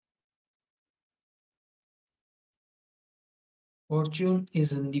Fortune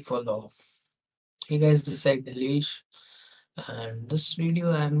is in the follow. Hey guys, this is Delish, and this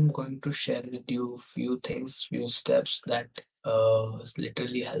video I'm going to share with you few things, few steps that is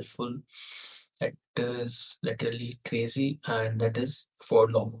literally helpful, that is literally crazy, and that is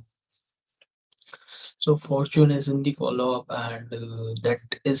follow. So fortune is in the follow up, and that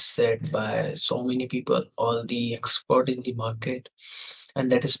is said by so many people, all the expert in the market, and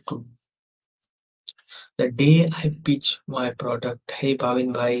that is true. The day I pitch my product, hey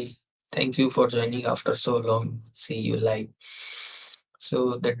Bhavin bhai, thank you for joining after so long. See you live.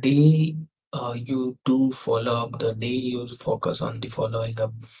 So the day you do follow up, the day you focus on the following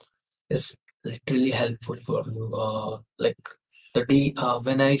up is literally helpful for you. Like the day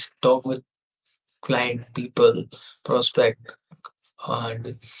when I talk with client, people, prospect,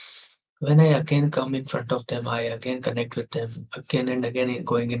 and when I again come in front of them, I again connect with them again and again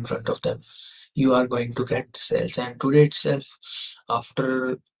going in front of them. You are going to get sales. And today itself,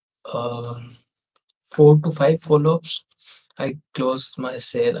 after uh, 4 to 5 follow-ups, I close my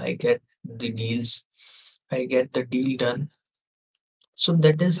sale. I get the deals. I get the deal done. So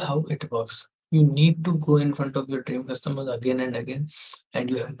that is how it works. You need to go in front of your dream customers again and again, and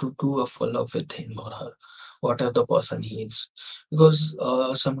you have to do a follow up with him or her, whatever the person he is. Because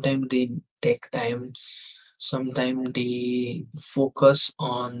sometimes they take time, sometimes they focus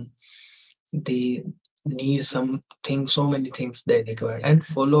on, they need something, so many things they require. And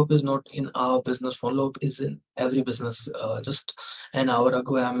follow up is not in our business, follow up is in every business. Just an hour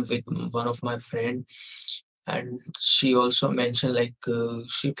ago, I'm with one of my friend, and she also mentioned like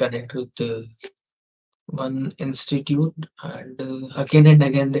she connect with one institute, and again and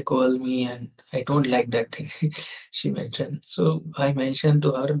again they call me, and I don't like that thing. She mentioned, so I mentioned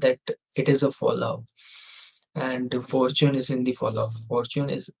to her that it is a follow-up, and fortune is in the follow-up. Fortune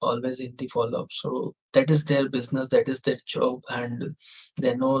is always in the follow-up, so that is their business, that is their job, and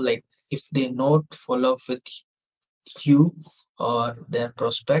they know, like, if they not follow up with you or their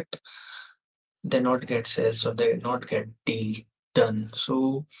prospect, they not get sales or they not get deal done.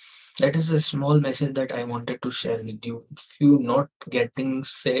 So that is a small message that I wanted to share with you. If you're not getting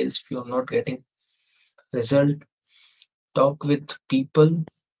sales, if you're not getting result, talk with people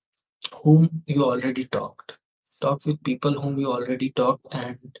whom you already talked. Talk with people whom you already talked,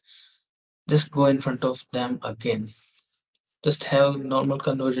 and just go in front of them again. Just have normal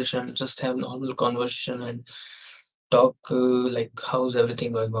conversation. Just have normal conversation and talk, like how's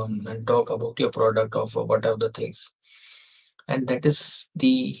everything going on, and talk about your product, offer, whatever the things. And that is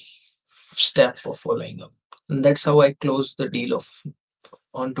the step for following up. And that's how I close the deal of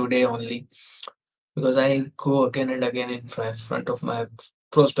on today only, because I go again and again in front of my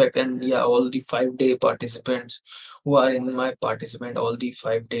prospect, and yeah, all the 5 day participants who are in my participant, all the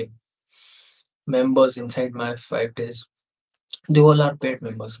 5 day members inside my 5 days, they all are paid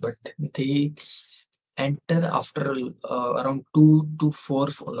members, but they enter after around 2 to 4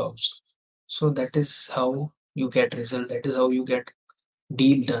 follow-ups. So that is how you get result. That is how you get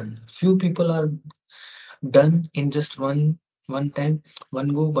deal done. Few people are done in just one time, one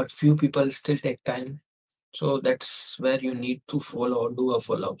go, but few people still take time. So that's where you need to follow or do a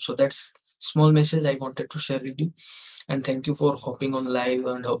follow up. So that's small message I wanted to share with you. And thank you for hopping on live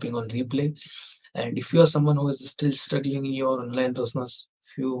and hopping on replay. And if you are someone who is still struggling in your online business,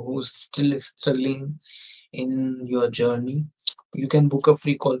 if you who's still struggling in your journey, you can book a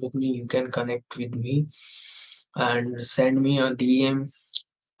free call with me. You can connect with me and send me a DM,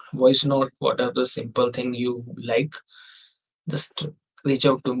 voice note, whatever the simple thing you like. Just reach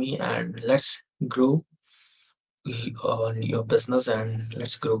out to me and let's grow on your business, and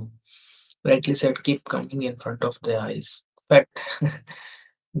let's grow. Rightly said, keep coming in front of the eyes. Fact,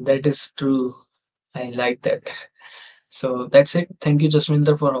 that is true. I like that. So that's it. Thank you,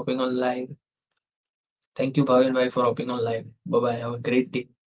 Jaswinder, for hopping on live. Thank you, Bhavin Bhai, for hopping on live. Bye bye. Have a great day,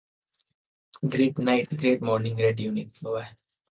 great night, great morning, great evening. Bye bye.